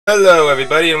Hello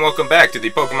everybody and welcome back to the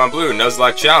Pokemon Blue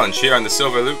Nuzlocke Challenge here on the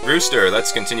Silver Rooster.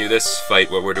 Let's continue this fight,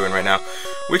 what we're doing right now.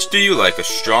 Which do you like, a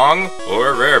strong or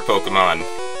a rare Pokemon?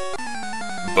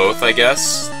 Both, I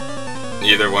guess.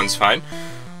 Either one's fine.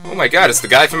 Oh my god, it's the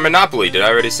guy from Monopoly. Did I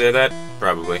already say that?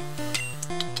 Probably.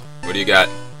 What do you got?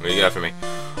 What do you got for me?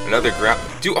 Another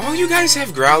Do all you guys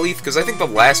have Growlithe? Because I think the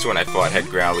last one I fought had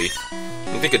Growlithe.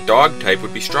 I think a dog type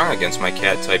would be strong against my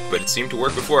cat type, but it seemed to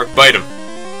work before. Bite him!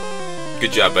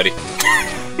 Good job, buddy.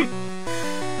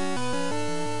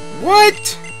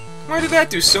 What? Why did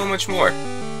that do so much more?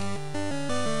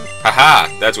 Haha,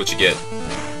 that's what you get.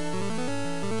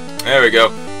 There we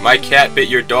go. My cat bit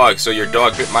your dog, so your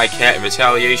dog bit my cat in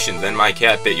retaliation. Then my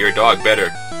cat bit your dog better.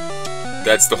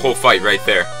 That's the whole fight right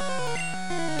there.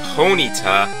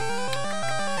 Ponyta.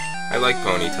 I like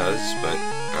Ponytas, but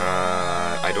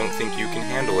I don't think you can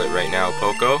handle it right now,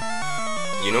 Poco.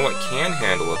 You know what can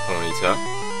handle a Ponyta?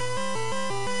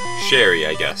 Sherry,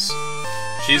 I guess.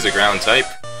 She's a ground type,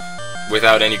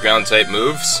 without any ground type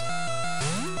moves.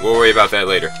 We'll worry about that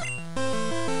later.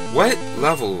 What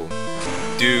level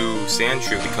do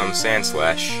Sandshrew become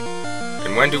Sandslash?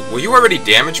 And when were you already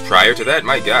damaged prior to that?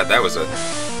 My god, that was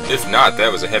if not,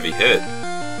 that was a heavy hit.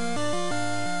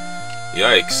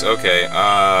 Yikes, okay,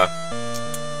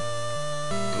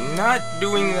 not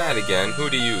doing that again. Who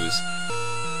to use?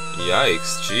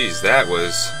 Yikes, jeez, that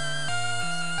was...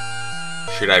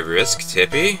 Should I risk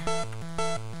Tippy?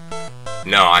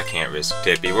 No, I can't risk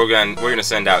Tippy. We're gonna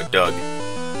send out Doug.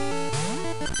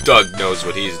 Doug knows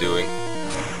what he's doing.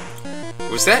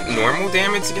 Was that normal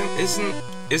damage again?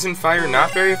 Isn't fire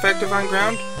not very effective on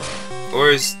ground? Or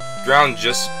is ground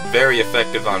just very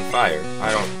effective on fire?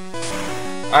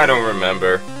 I don't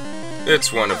remember.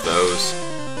 It's one of those.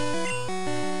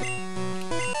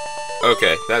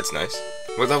 Okay, that's nice.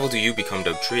 What level do you become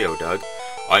Dugtrio, Doug?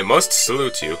 I must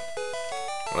salute you.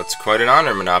 Well, it's quite an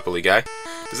honor, Monopoly guy.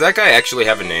 Does that guy actually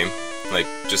have a name? Like,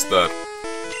 just the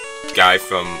guy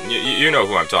from... You know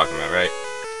who I'm talking about, right?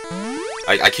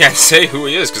 I can't say who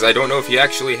he is, because I don't know if he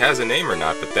actually has a name or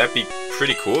not, but that'd be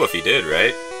pretty cool if he did,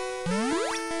 right?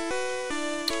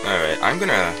 Alright, I'm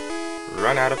gonna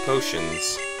run out of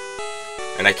potions.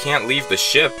 And I can't leave the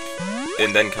ship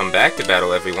and then come back to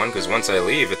battle everyone, because once I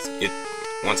leave,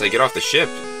 once I get off the ship,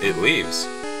 it leaves.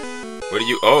 What do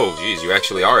you... Oh, geez, you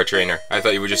actually are a trainer. I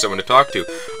thought you were just someone to talk to.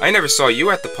 I never saw you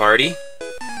at the party.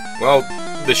 Well,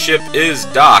 the ship is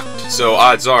docked, so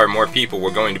odds are more people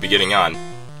were going to be getting on.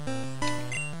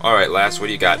 Alright, Lass, what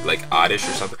do you got? Like, oddish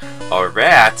or something? A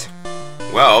rat?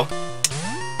 Well,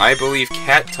 I believe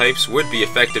cat types would be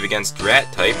effective against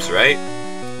rat types, right?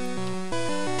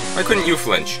 Why couldn't you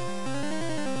flinch?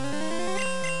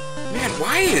 Man,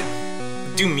 why...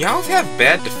 Do Meowth have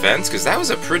bad defense? Because that was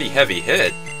a pretty heavy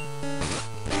hit.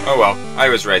 Oh well, I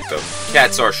was right though.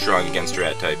 Cats are strong against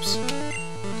rat types.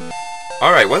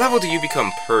 Alright, what level do you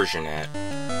become Persian at?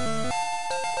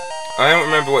 I don't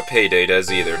remember what Payday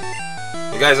does either.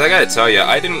 And guys, I gotta tell ya,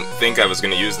 I didn't think I was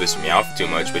gonna use this Meowth too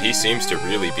much, but he seems to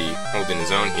really be holding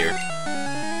his own here.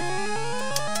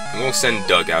 And we'll send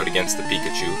Doug out against the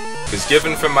Pikachu. Because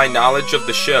given from my knowledge of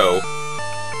the show,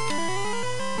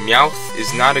 Meowth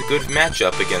is not a good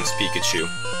matchup against Pikachu.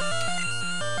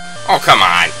 Oh, come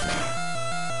on!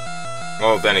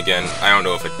 Well, then again, I don't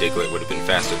know if a Diglett would have been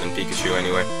faster than Pikachu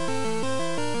anyway.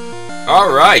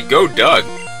 Alright, go Doug!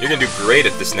 You're gonna do great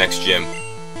at this next gym.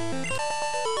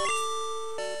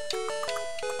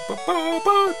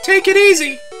 Take it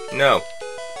easy! No.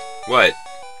 What?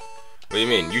 What do you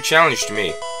mean? You challenged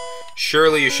me.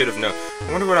 Surely you should have known.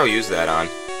 I wonder what I'll use that on.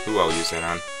 Who I'll use that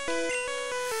on.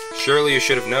 Surely you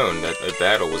should have known that a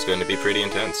battle was going to be pretty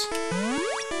intense.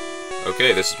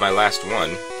 Okay, this is my last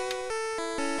one.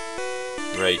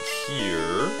 Right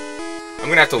here. I'm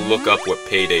gonna have to look up what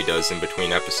Payday does in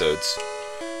between episodes.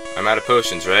 I'm out of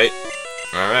potions, right?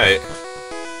 Alright.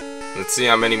 Let's see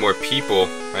how many more people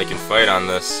I can fight on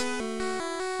this.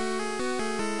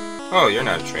 Oh, you're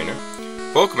not a trainer.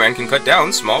 Pokemon can cut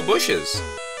down small bushes.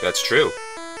 That's true.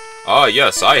 Ah,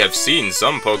 yes, I have seen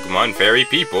some Pokemon ferry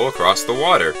people across the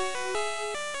water.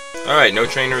 Alright, no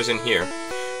trainers in here.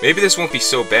 Maybe this won't be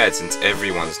so bad since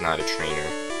everyone's not a trainer.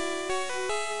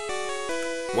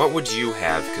 What would you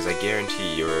have? Because I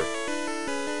guarantee you're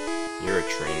a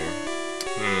trainer.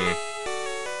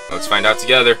 Let's find out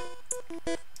together.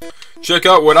 Check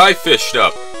out what I fished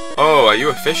up. Oh, are you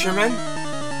a fisherman?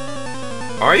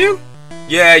 Are you?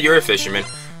 Yeah, you're a fisherman.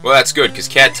 Well, that's good, because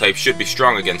cat types should be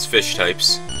strong against fish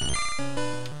types.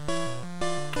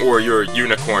 Or you're a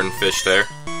unicorn fish there.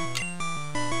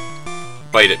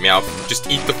 Bite it, Meowth. Just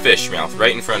eat the fish, Meowth,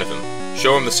 right in front of him.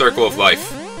 Show him the circle of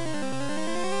life.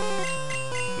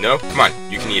 No? Come on,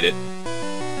 you can eat it.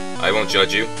 I won't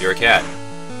judge you. You're a cat.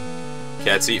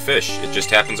 Cats eat fish. It just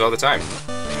happens all the time.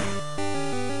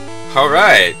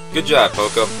 Alright! Good job,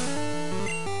 Poco.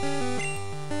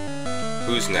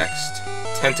 Who's next?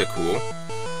 Tentacool.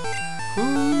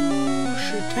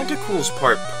 Tentacle's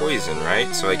part poison,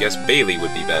 right? So I guess Bailey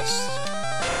would be best.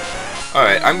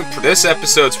 Alright, this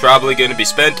episode's probably going to be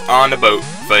spent on a boat,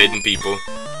 fighting people.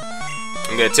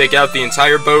 I'm going to take out the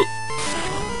entire boat.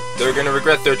 They're going to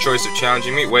regret their choice of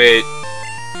challenging me. Wait.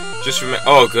 Just remember.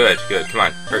 Oh, good, good. Come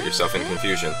on. Hurt yourself in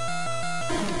confusion.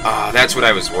 Ah, that's what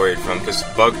I was worried from, because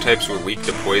bug types were weak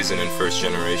to poison in first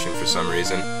generation for some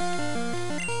reason.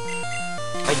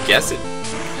 I guess it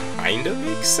kind of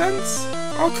makes sense.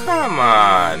 Oh, come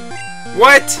on.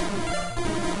 What?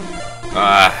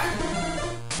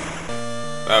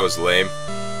 That was lame.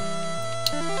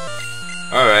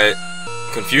 Alright.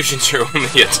 Confusion's your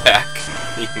only attack.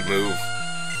 You can move.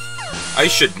 I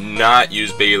should not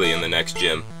use Bailey in the next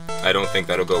gym. I don't think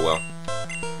that'll go well.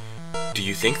 Do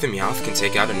you think the Meowth can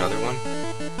take out another one?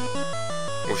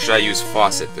 Or should I use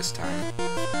Faucet this time?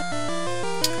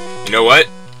 You know what?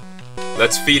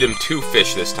 Let's feed him 2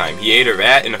 fish this time. He ate a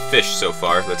rat and a fish so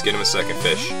far. Let's get him a second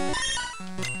fish.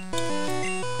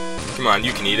 Come on,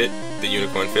 you can eat it. The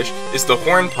unicorn fish. Is the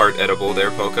horn part edible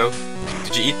there, Poco?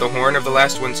 Did you eat the horn of the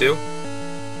last one too?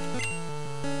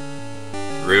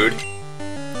 Rude.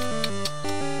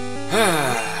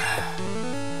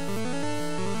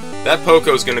 That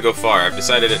Poco's gonna go far. I've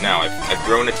decided it now. I've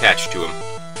grown attached to him.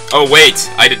 Oh wait!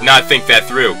 I did not think that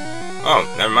through. Oh,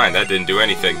 never mind. That didn't do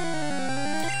anything.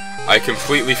 I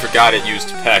completely forgot it used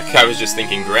Peck. I was just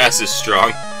thinking grass is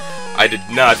strong. I did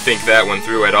not think that one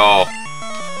through at all. I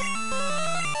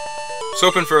was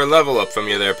hoping for a level up from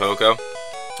you there, Poco.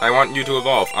 I want you to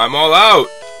evolve. I'm all out!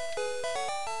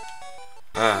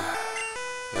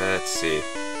 Let's see.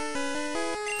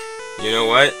 You know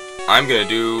what? I'm gonna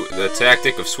do the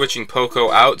tactic of switching Poco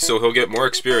out so he'll get more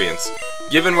experience.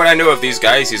 Given what I know of these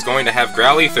guys, he's going to have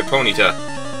Growlithe or Ponyta.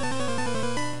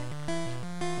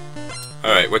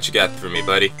 Alright, what you got for me,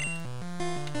 buddy?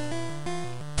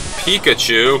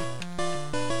 Pikachu?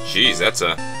 Jeez, that's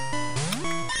a...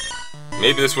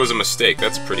 Maybe this was a mistake.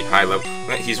 That's a pretty high level.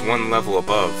 He's 1 level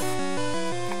above.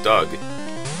 Doug.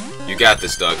 You got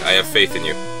this, Doug. I have faith in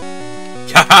you.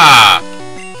 Haha!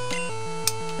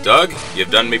 Doug,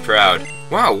 you've done me proud.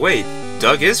 Wow, wait.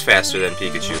 Doug is faster than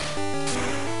Pikachu.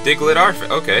 Diglett are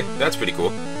okay, that's pretty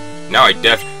cool. Now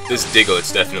this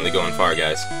Diglett's definitely going far,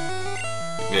 guys.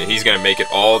 He's gonna make it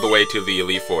all the way to the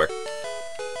Elite Four.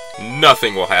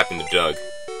 Nothing will happen to Doug.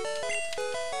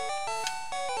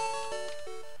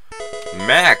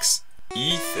 Max,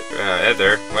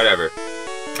 Ether, whatever.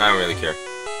 I don't really care.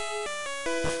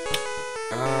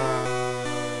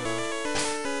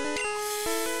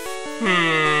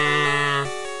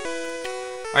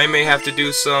 I may have to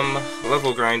do some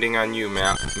level grinding on you,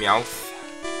 Meowth.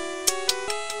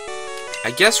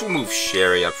 I guess we'll move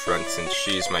Sherry up front since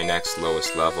she's my next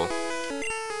lowest level.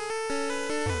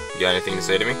 You got anything to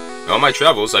say to me? In all my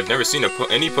travels, I've never seen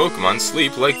any Pokemon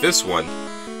sleep like this one.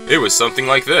 It was something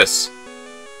like this.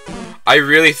 I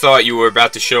really thought you were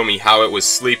about to show me how it was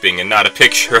sleeping and not a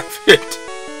picture of it.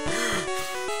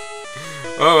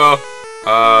 Oh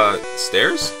well.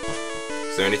 Stairs?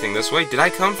 Is there anything this way? Did I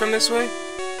come from this way?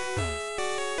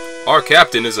 Our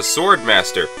captain is a sword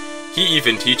master. He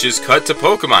even teaches cut to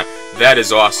Pokemon. That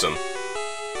is awesome.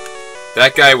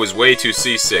 That guy was way too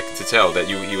seasick to tell that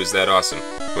he was that awesome.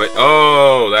 But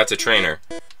oh, that's a trainer.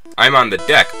 I'm on the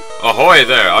deck. Ahoy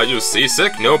there! Are you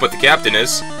seasick? No, but the captain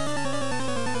is.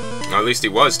 Or at least he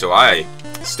was till I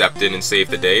stepped in and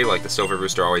saved the day, like the Silver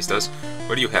Rooster always does.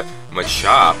 What do you have?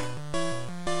 Machop.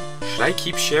 Should I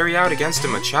keep Sherry out against a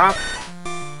Machop?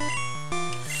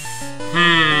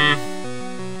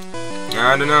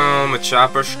 I don't know,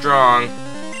 Machop are strong.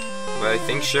 But I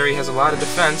think Sherry has a lot of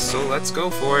defense, so let's go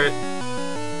for it.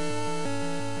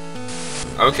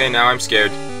 Okay, now I'm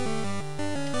scared.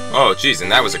 Oh, jeez,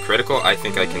 and that was a critical? I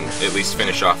think I can at least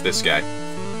finish off this guy.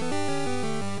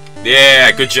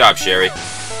 Yeah, good job, Sherry.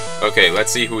 Okay,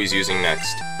 let's see who he's using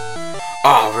next.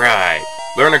 Alright.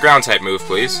 Learn a ground-type move,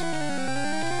 please.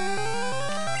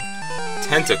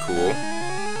 Tentacool.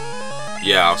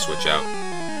 Yeah, I'll switch out.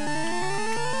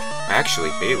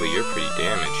 Actually, Bailey, you're pretty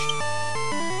damaged.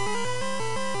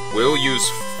 We'll use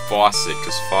Faucet,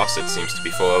 because Faucet seems to be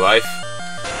full of life.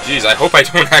 Jeez, I hope I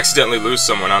don't accidentally lose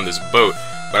someone on this boat,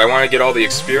 but I want to get all the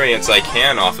experience I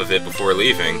can off of it before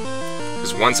leaving.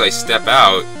 Because once I step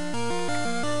out,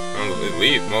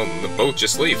 well, the boat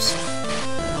just leaves.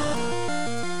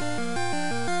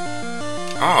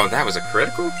 Oh, that was a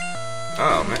critical?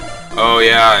 Oh, man. Oh,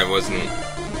 yeah, I wasn't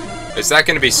Is that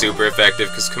going to be super effective?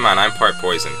 Because, come on, I'm part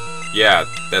poison. Yeah,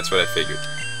 that's what I figured.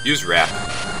 Use Wrap.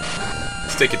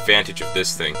 Let's take advantage of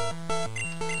this thing.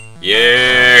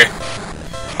 Yeah!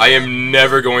 I am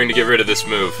never going to get rid of this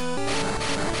move.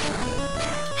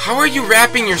 How are you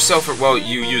wrapping yourself? Well,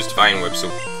 you used Vine Whip, so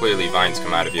clearly vines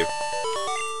come out of you.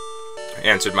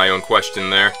 Answered my own question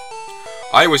there.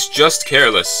 I was just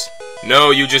careless.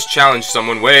 No, you just challenged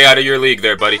someone way out of your league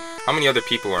there, buddy. How many other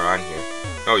people are on here?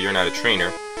 Oh, you're not a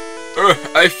trainer.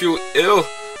 I feel ill.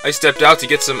 I stepped out to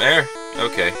get some air.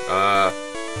 Okay,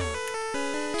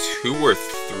 2 or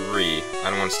 3. I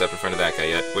don't want to step in front of that guy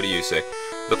yet. What do you say?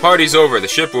 The party's over. The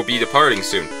ship will be departing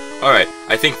soon. Alright,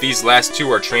 I think these last 2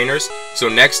 are trainers. So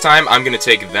next time, I'm going to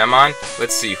take them on.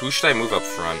 Let's see, who should I move up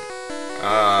front?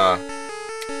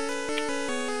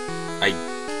 I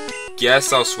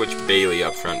guess I'll switch Bailey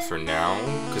up front for now,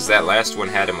 because that last one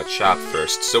had him a chop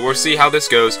first. So we'll see how this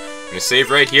goes. I'm going to save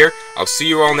right here. I'll see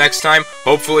you all next time.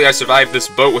 Hopefully I survived this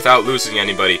boat without losing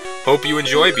anybody. Hope you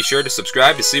enjoy. Be sure to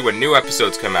subscribe to see when new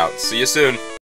episodes come out. See you soon.